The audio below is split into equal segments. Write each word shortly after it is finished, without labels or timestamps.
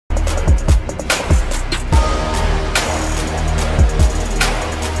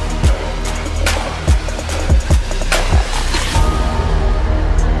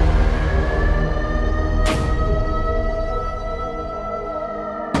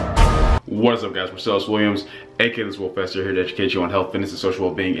What is up, guys? Marcellus Williams, aka TheSwolefessor, here to educate you on health, fitness, and social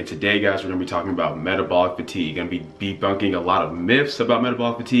well-being. And today, guys, we're going to be talking about metabolic fatigue. Going to be debunking a lot of myths about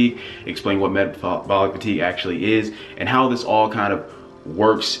metabolic fatigue, explain what metabolic fatigue actually is, and how this all kind of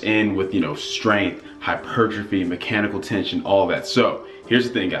works in with, strength, hypertrophy, mechanical tension, all that. So here's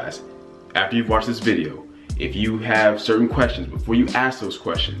the thing, guys. After you've watched this video, if you have certain questions, before you ask those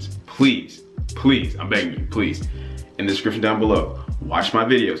questions, please, I'm begging you, please, in the description down below, watch my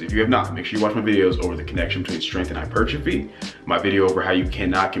videos. If you have not, make sure you watch my videos over the connection between strength and hypertrophy, my video over how you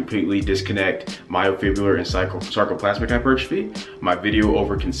cannot completely disconnect myofibular and sarcoplasmic hypertrophy, my video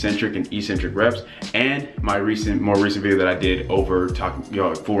over concentric and eccentric reps, and my more recent video that I did over talking,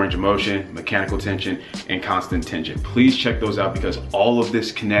 full range of motion, mechanical tension, and constant tension. Please check those out because all of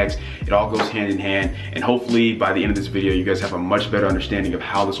this connects. It all goes hand in hand, and hopefully by the end of this video, you guys have a much better understanding of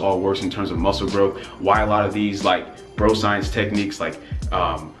how this all works in terms of muscle growth, why a lot of these bro science techniques like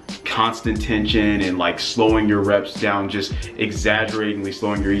constant tension and slowing your reps down, just exaggeratingly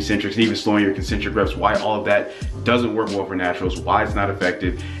slowing your eccentrics and even slowing your concentric reps, why all of that doesn't work well for naturals, why it's not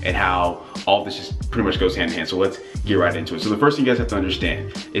effective, and how all of this just pretty much goes hand in hand. So let's get right into it. So the first thing you guys have to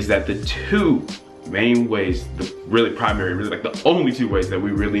understand is that the two main ways, the really primary, the only two ways that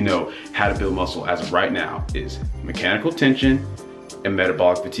we really know how to build muscle as of right now is mechanical tension and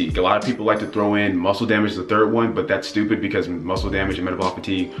metabolic fatigue. A lot of people like to throw in muscle damage as the third one, but that's stupid because muscle damage and metabolic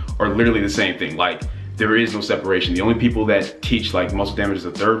fatigue are literally the same thing. There is no separation. The only people that teach muscle damage as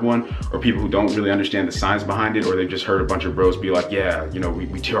the third one are people who don't really understand the science behind it, or they've just heard a bunch of bros be like, yeah,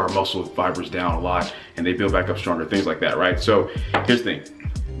 we tear our muscle fibers down a lot and they build back up stronger, things like that, right? So here's the thing.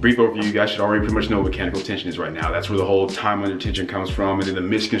 Brief overview, you guys should already pretty much know what mechanical tension is right now. That's where the whole time under tension comes from, and then the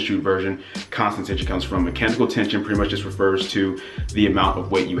misconstrued version, constant tension, comes from. Mechanical tension pretty much just refers to the amount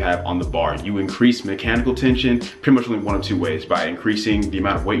of weight you have on the bar. You increase mechanical tension pretty much only one of two ways: by increasing the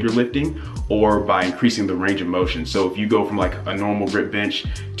amount of weight you're lifting, or by increasing the range of motion. So if you go from a normal grip bench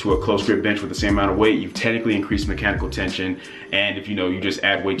to a close grip bench with the same amount of weight, you've technically increased mechanical tension. And if you just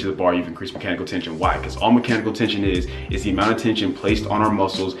add weight to the bar, you've increased mechanical tension. Why? Because all mechanical tension is the amount of tension placed on our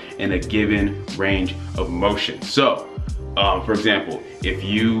muscles in a given range of motion. So, for example, if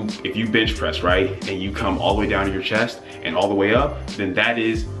you bench press, right, and you come all the way down to your chest and all the way up, then that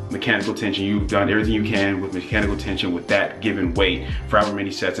is mechanical tension. You've done everything you can with mechanical tension with that given weight for however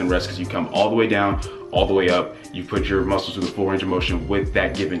many sets and rests, because you come all the way down, all the way up, you put your muscles through the full range of motion with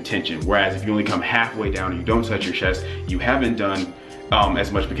that given tension. Whereas if you only come halfway down and you don't touch your chest, you haven't done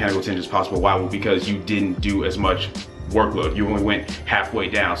as much mechanical tension as possible. Why? Well, because you didn't do as much workload. You only went halfway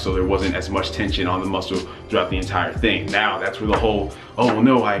down, so there wasn't as much tension on the muscle throughout the entire thing. Now that's where the whole, oh well,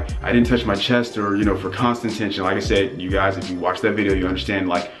 no, I didn't touch my chest, or for constant tension, like I said, you guys, if you watch that video, you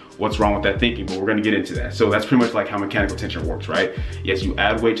understand what's wrong with that thinking, but we're gonna get into that. So that's pretty much how mechanical tension works, right? Yes, you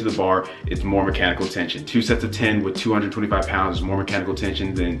add weight to the bar, it's more mechanical tension. 2 sets of 10 with 225 pounds is more mechanical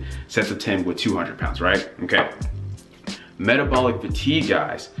tension than sets of 10 with 200 pounds, right? Okay. Metabolic fatigue,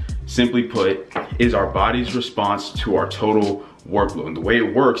 guys, simply put, is our body's response to our total workload. And the way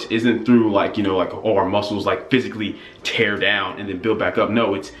it works isn't through our muscles physically tear down and then build back up.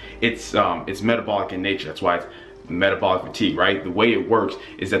 No, it's metabolic in nature. That's why it's metabolic fatigue, right? The way it works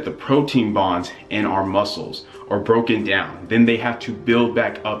is that the protein bonds in our muscles are broken down. Then they have to build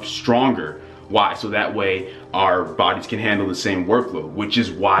back up stronger. Why? So that way our bodies can handle the same workload, which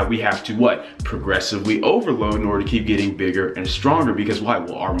is why we have to progressively overload in order to keep getting bigger and stronger. Because why?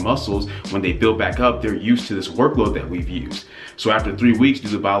 Well, our muscles, when they build back up, they're used to this workload that we've used. So after 3 weeks, due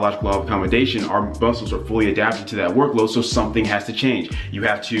to biological law of accommodation, our muscles are fully adapted to that workload, so something has to change. You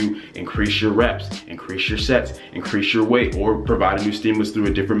have to increase your reps, increase your sets, increase your weight, or provide a new stimulus through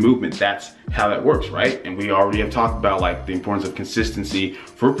a different movement. That's how that works, right? And we already have talked about the importance of consistency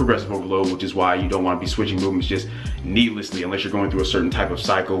for progressive overload, which is why you don't want to be switching movements just needlessly unless you're going through a certain type of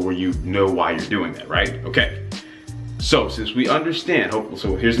cycle where you know why you're doing that, right? Okay. So since we understand,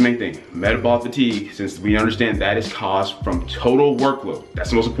 so here's the main thing, metabolic fatigue, since we understand that is caused from total workload,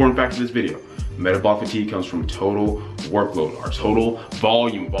 that's the most important fact of this video. Metabolic fatigue comes from total workload, our total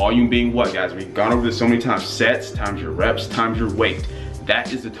volume. Volume being what, guys? We've gone over this so many times. Sets times your reps times your weight.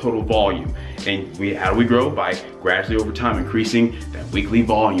 That is the total volume. And how do we grow? By gradually over time increasing that weekly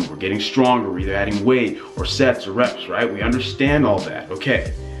volume. We're getting stronger. We're either adding weight or sets or reps, right? We understand all that.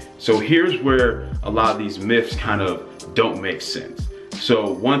 Okay. So here's where a lot of these myths kind of don't make sense.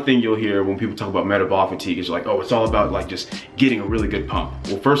 So one thing you'll hear when people talk about metabolic fatigue is oh, it's all about just getting a really good pump.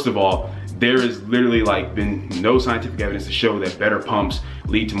 Well, first of all, there is literally been no scientific evidence to show that better pumps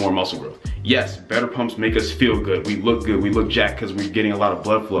lead to more muscle growth. Yes, better pumps make us feel good. We look jacked because we're getting a lot of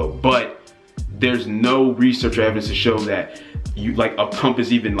blood flow, but there's no research or evidence to show that a pump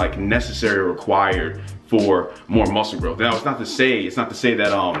is even like necessary or required for more muscle growth. Now, it's not to say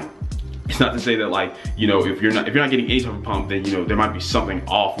that like, you know, if you're not getting any type of pump, then, you know, there might be something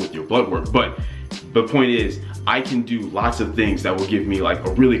off with your blood work. But the point is, I can do lots of things that will give me like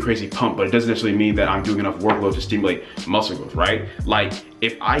a really crazy pump, but it doesn't necessarily mean that I'm doing enough workload to stimulate muscle growth, right? Like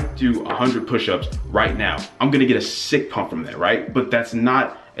if I do 100 push-ups right now, I'm gonna get a sick pump from that, right? But that's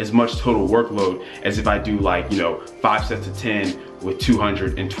not as much total workload as if I do like, you know, 5 sets of 10 with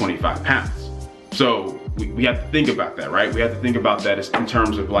 225 pounds. So we have to think about that, right? We have to think about that in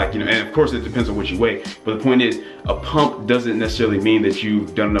terms of like, you know, and of course it depends on what you weigh, but the point is, a pump doesn't necessarily mean that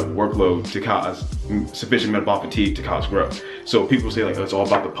you've done enough workload to cause sufficient metabolic fatigue to cause growth. So people say like, oh, it's all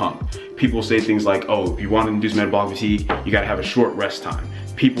about the pump. People say things like, oh, if you want to induce metabolic fatigue, you gotta have a short rest time.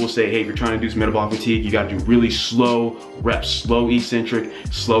 People say, hey, if you're trying to induce metabolic fatigue, you gotta do really slow reps, slow eccentric,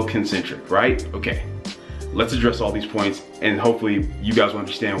 slow concentric, right? Okay. Let's address all these points, and hopefully you guys will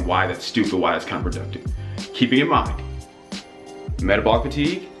understand why that's stupid, why that's counterproductive. Keeping in mind, metabolic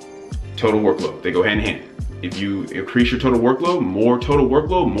fatigue, total workload, they go hand in hand. If you increase your total workload,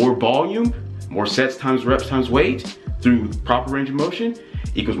 more volume, more sets times reps times weight through proper range of motion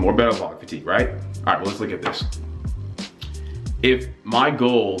equals more metabolic fatigue, right? All right, well, let's look at this. If my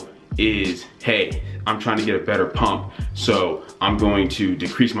goal is, hey, I'm trying to get a better pump, so I'm going to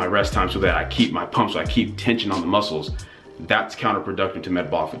decrease my rest time so that I keep my pump, so I keep tension on the muscles, that's counterproductive to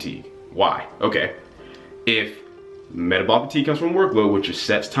metabolic fatigue. Why? Okay, if metabolic fatigue comes from workload, which is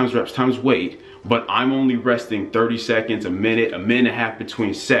sets times reps times weight, but I'm only resting 30 seconds, a minute and a half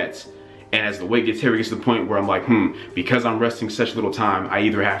between sets, and as the weight gets heavy, it gets to the point where I'm like, because I'm resting such little time, I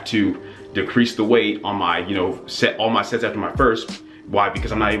either have to decrease the weight on my, you know, all my sets after my first. Why?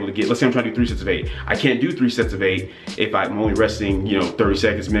 Because I'm not able to get, let's say I'm trying to do 3 sets of 8. I can't do 3 sets of 8 if I'm only resting, you know, 30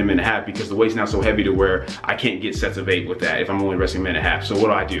 seconds, minute and a half, because the weight's now so heavy to where I can't get sets of 8 with that if I'm only resting a minute and a half. So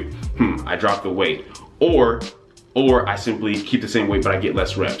what do? I drop the weight. Or I simply keep the same weight, but I get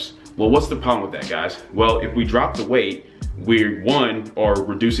less reps. Well, what's the problem with that, guys? Well, if we drop the weight, we're are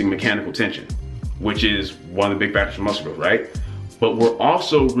reducing mechanical tension, which is one of the big factors for muscle growth, right? But we're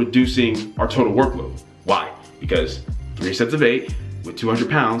also reducing our total workload. Why? Because 3 sets of 8 with 200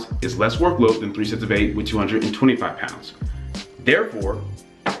 pounds is less workload than 3 sets of 8 with 225 pounds. Therefore,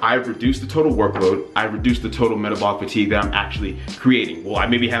 I've reduced the total workload, I've reduced the total metabolic fatigue that I'm actually creating. Will I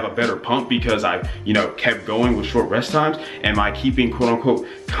maybe have a better pump because I've, you know, kept going with short rest times? Am I keeping quote unquote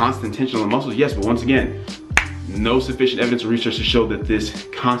constant tension on the muscles? Yes, but once again, no sufficient evidence or research to show that this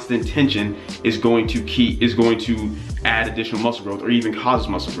constant tension is going to add additional muscle growth or even cause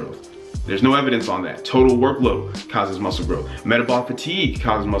muscle growth. There's no evidence on that. Total workload causes muscle growth. Metabolic fatigue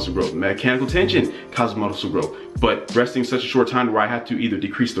causes muscle growth. Mechanical tension causes muscle growth. But resting such a short time where I have to either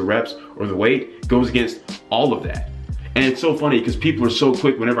decrease the reps or the weight goes against all of that. And it's so funny because people are so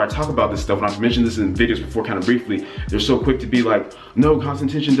quick whenever I talk about this stuff, and I've mentioned this in videos before kind of briefly, they're so quick to be like, no, constant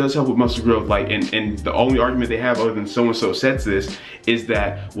tension does help with muscle growth. Like, and the only argument they have other than so-and-so says this is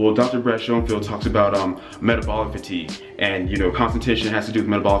that, well, Dr. Brad Schoenfeld talks about metabolic fatigue, and you know, constant tension has to do with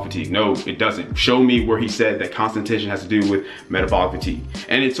metabolic fatigue. No, it doesn't. Show me where he said that constant tension has to do with metabolic fatigue.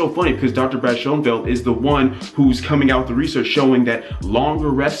 And it's so funny because Dr. Brad Schoenfeld is the one who's coming out with the research showing that longer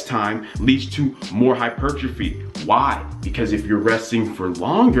rest time leads to more hypertrophy. Why? Because if you're resting for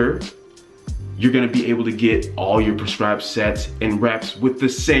longer, you're gonna be able to get all your prescribed sets and reps with the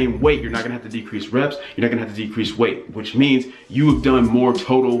same weight. You're not gonna have to decrease reps, you're not gonna have to decrease weight, which means you have done more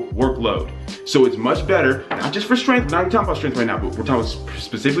total workload. So it's much better, not just for strength, we're not even talking about strength right now, but we're talking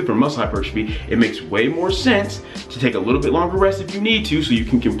specifically for muscle hypertrophy. It makes way more sense to take a little bit longer rest if you need to, so you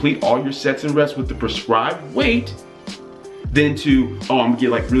can complete all your sets and reps with the prescribed weight, than to, oh, I'm gonna get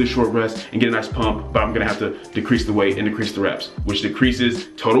like really short rest and get a nice pump, but I'm gonna have to decrease the weight and decrease the reps, which decreases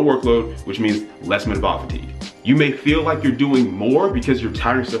total workload, which means less metabolic fatigue. You may feel like you're doing more because you're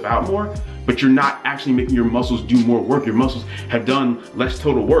tiring yourself out more, but you're not actually making your muscles do more work. Your muscles have done less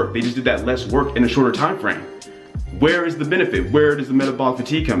total work. They just did that less work in a shorter time frame. Where is the benefit? Where does the metabolic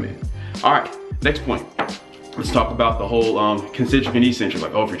fatigue come in? All right, next point. Let's talk about the whole concentric and eccentric.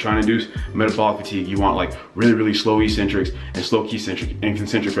 Like, oh, if you're trying to induce metabolic fatigue, you want like really, really slow eccentrics and slow concentric and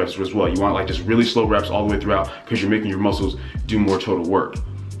concentric reps as well. You want like just really slow reps all the way throughout because you're making your muscles do more total work.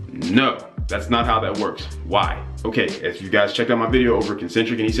 No, that's not how that works. Why? Okay, if you guys checked out my video over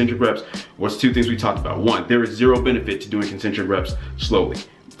concentric and eccentric reps, what's 2 things we talked about? 1, there is 0 benefit to doing concentric reps slowly.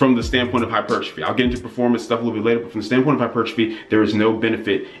 From the standpoint of hypertrophy, I'll get into performance stuff a little bit later, but from the standpoint of hypertrophy, there is no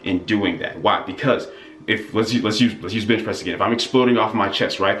benefit in doing that. Why? Because if let's use bench press again. If I'm exploding off my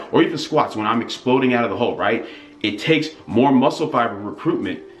chest, right, or even squats, when I'm exploding out of the hole, right, it takes more muscle fiber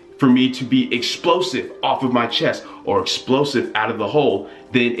recruitment for me to be explosive off of my chest or explosive out of the hole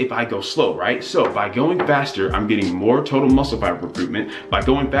than if I go slow, right? So by going faster, I'm getting more total muscle fiber recruitment. By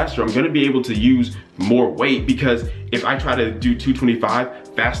going faster, I'm gonna be able to use more weight, because if I try to do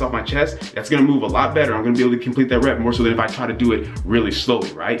 225 fast off my chest, that's gonna move a lot better. I'm gonna be able to complete that rep more so than if I try to do it really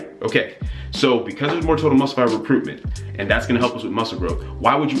slowly, right? Okay, so because there's more total muscle fiber recruitment, and that's gonna help us with muscle growth,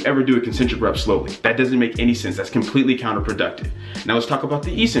 why would you ever do a concentric rep slowly? That doesn't make any sense. That's completely counterproductive. Now let's talk about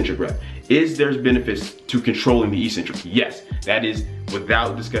the eccentric rep. Is there benefits to controlling the eccentric? Yes, that is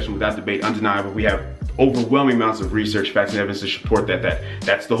without discussion, without debate, undeniable. We have overwhelming amounts of research, facts, and evidence to support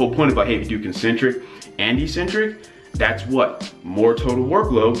that's the whole point about, hey, if you do concentric and eccentric, that's what? More total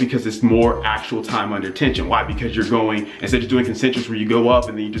workload, because it's more actual time under tension. Why? Because you're going, instead of doing concentrics where you go up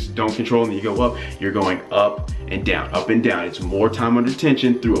and then you just don't control and then you go up, you're going up and down, up and down. It's more time under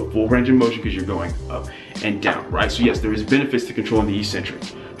tension through a full range of motion because you're going up and down, right? So yes, there is benefits to controlling the eccentric.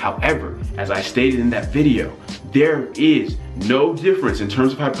 However, as I stated in that video, there is no difference in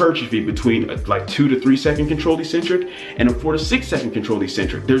terms of hypertrophy between a 2 to 3 second controlled eccentric and a 4 to 6 second controlled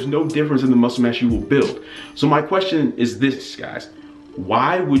eccentric. There's no difference in the muscle mass you will build. So my question is this, guys.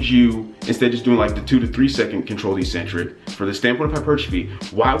 Why would you, instead of just doing like the 2 to 3 second controlled eccentric, for the standpoint of hypertrophy,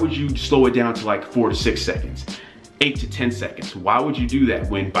 why would you slow it down to like 4 to 6 seconds? 8 to 10 seconds. Why would you do that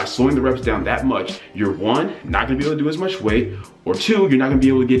when by slowing the reps down that much, you're one, not gonna be able to do as much weight, or two, you're not gonna be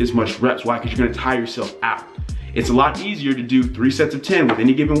able to get as much reps. Why? Because you're gonna tire yourself out. It's a lot easier to do 3 sets of 10 with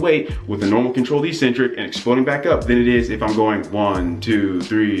any given weight with a normal controlled eccentric and exploding back up than it is if I'm going 1, 2,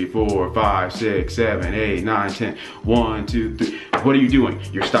 3, 4, 5, 6, 7, 8, 9, 10, 1, 2, 3. What are you doing?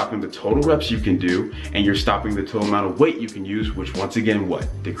 You're stopping the total reps you can do, and you're stopping the total amount of weight you can use, which once again, what?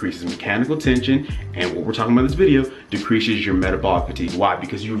 Decreases mechanical tension, and what we're talking about in this video, decreases your metabolic fatigue. Why?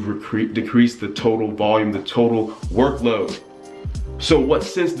 Because you've decreased the total volume, the total workload. So what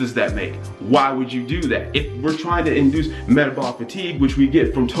sense does that make? Why would you do that? If we're trying to induce metabolic fatigue, which we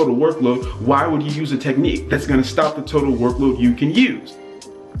get from total workload, why would you use a technique that's gonna stop the total workload you can use?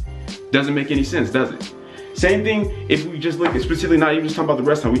 Doesn't make any sense, does it? Same thing if we just look at specifically, not even just talking about the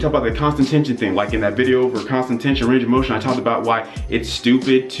rest time, we talk about the constant tension thing. Like in that video over constant tension, range of motion, I talked about why it's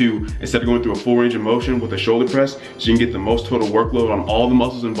stupid to, instead of going through a full range of motion with a shoulder press, so you can get the most total workload on all the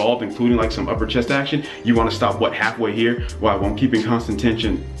muscles involved, including like some upper chest action, you wanna stop what, halfway here? Why? Well, I'm keeping constant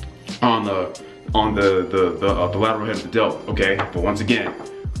tension on the lateral head of the delt, okay? But once again,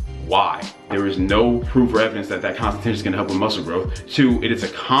 why? There is no proof or evidence that that constant tension is going to help with muscle growth. Two, it is a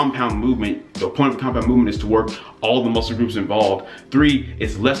compound movement. The point of a compound movement is to work all the muscle groups involved. Three,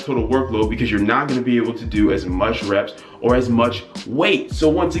 it's less total workload because you're not going to be able to do as much reps or as much weight. So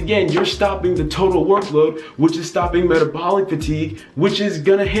once again, you're stopping the total workload, which is stopping metabolic fatigue, which is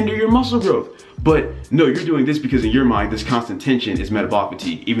going to hinder your muscle growth. But no, you're doing this because in your mind, this constant tension is metabolic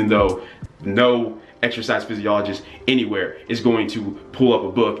fatigue, even though no exercise physiologist anywhere is going to pull up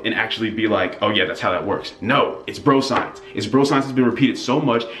a book and actually be like, oh yeah, that's how that works. No, it's bro science. It's bro science has been repeated so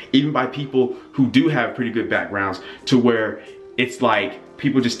much, even by people who do have pretty good backgrounds, to where it's like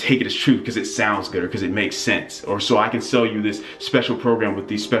people just take it as truth because it sounds good or because it makes sense, or so I can sell you this special program with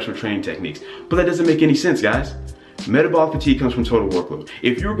these special training techniques. But that doesn't make any sense, guys. Metabolic fatigue comes from total workload.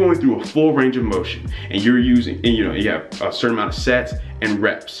 If you're going through a full range of motion and you're using, and you have a certain amount of sets and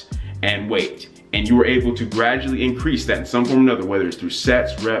reps and weight, and you were able to gradually increase that in some form or another, whether it's through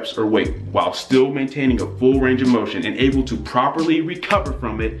sets, reps, or weight, while still maintaining a full range of motion and able to properly recover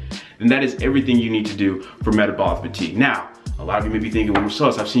from it, then that is everything you need to do for metabolic fatigue. Now, a lot of you may be thinking, well,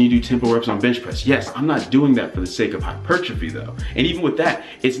 Marcellus, I've seen you do tempo reps on bench press. Yes, I'm not doing that for the sake of hypertrophy though. And even with that,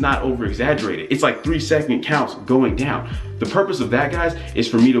 it's not over exaggerated. It's like 3-second counts going down. The purpose of that, guys, is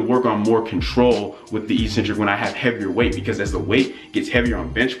for me to work on more control with the eccentric when I have heavier weight, because as the weight gets heavier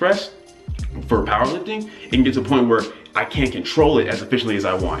on bench press, for powerlifting, it can get to a point where I can't control it as efficiently as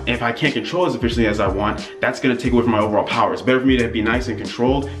I want. And if I can't control it as efficiently as I want, that's gonna take away from my overall power. It's better for me to be nice and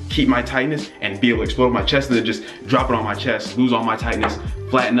controlled, keep my tightness, and be able to explode my chest than to just drop it on my chest, lose all my tightness,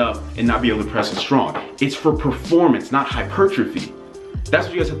 flatten up, and not be able to press it strong. It's for performance, not hypertrophy. That's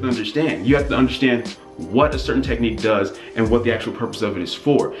what you guys have to understand. You have to understand what a certain technique does and what the actual purpose of it is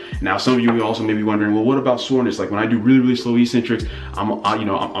for. Now, some of you also may be wondering, well, what about soreness? Like when I do really, really slow eccentrics,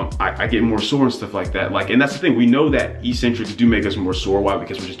 I get more sore and stuff like that. And that's the thing. We know that eccentrics do make us more sore. Why?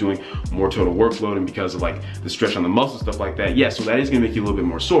 Because we're just doing more total workload and because of like the stretch on the muscle, stuff like that. Yeah, so that is gonna make you a little bit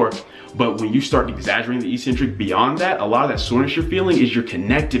more sore. But when you start exaggerating the eccentric beyond that, a lot of that soreness you're feeling is your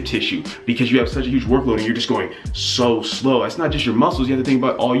connective tissue, because you have such a huge workload and you're just going so slow. It's not just your muscles. You have to think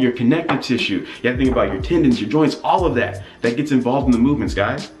about all your connective tissue. You have to think about your tendons, your joints, all of that gets involved in the movements,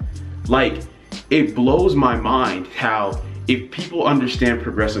 guys. Like, it blows my mind how if people understand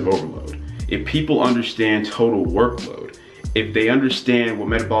progressive overload, if people understand total workload, if they understand what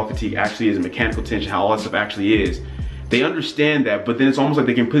metabolic fatigue actually is, mechanical tension, how all that stuff actually is, they understand that, but then it's almost like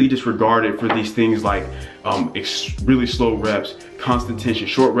they completely disregard it for these things like really slow reps, constant tension,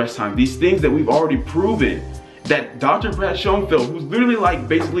 short rest time, these things that we've already proven. That Dr. Brad Schoenfeld, who's literally like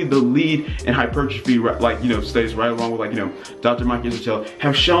basically the lead in hypertrophy, like, you know, studies right along with like, you know, Dr. Mike Israel,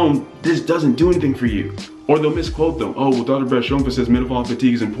 have shown this doesn't do anything for you. Or they'll misquote them. Oh, well, Dr. Brad Schoenfeld says metabolic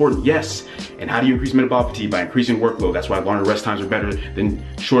fatigue is important. Yes. And how do you increase metabolic fatigue? By increasing workload. That's why longer rest times are better than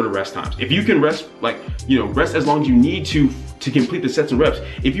shorter rest times. If you can rest, like, you know, rest as long as you need to complete the sets and reps.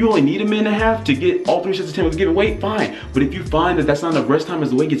 If you only need a minute and a half to get all 3 sets of 10 with a given weight, fine. But if you find that that's not enough rest time as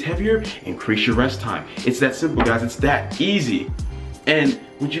the weight gets heavier, increase your rest time. It's that simple, guys. It's that easy. And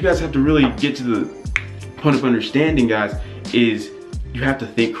what you guys have to really get to the point of understanding, guys, is you have to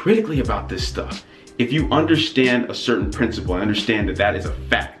think critically about this stuff. If you understand a certain principle and understand that that is a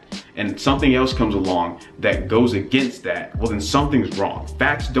fact, and something else comes along that goes against that, well, then something's wrong.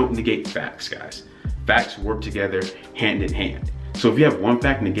 Facts don't negate facts, guys. Facts work together hand in hand. So if you have one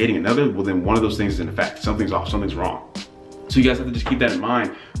fact negating another, well, then one of those things isn't a fact. Something's off, something's wrong. So you guys have to just keep that in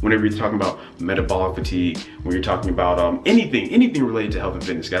mind whenever you're talking about metabolic fatigue, when you're talking about anything related to health and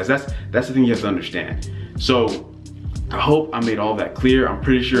fitness, guys. That's the thing you have to understand. So I hope I made all that clear. I'm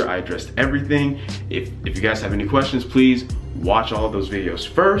pretty sure I addressed everything. If you guys have any questions, please watch all of those videos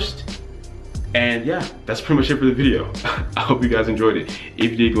first. And yeah, that's pretty much it for the video. I hope you guys enjoyed it.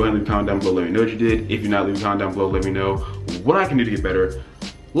 If you did, go ahead and leave a comment down below, let me know what you did. If you're not, leave a comment down below, let me know what I can do to get better.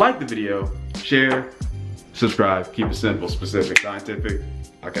 Like the video, share, subscribe, keep it simple, specific, scientific.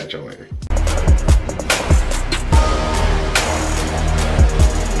 I'll catch y'all later.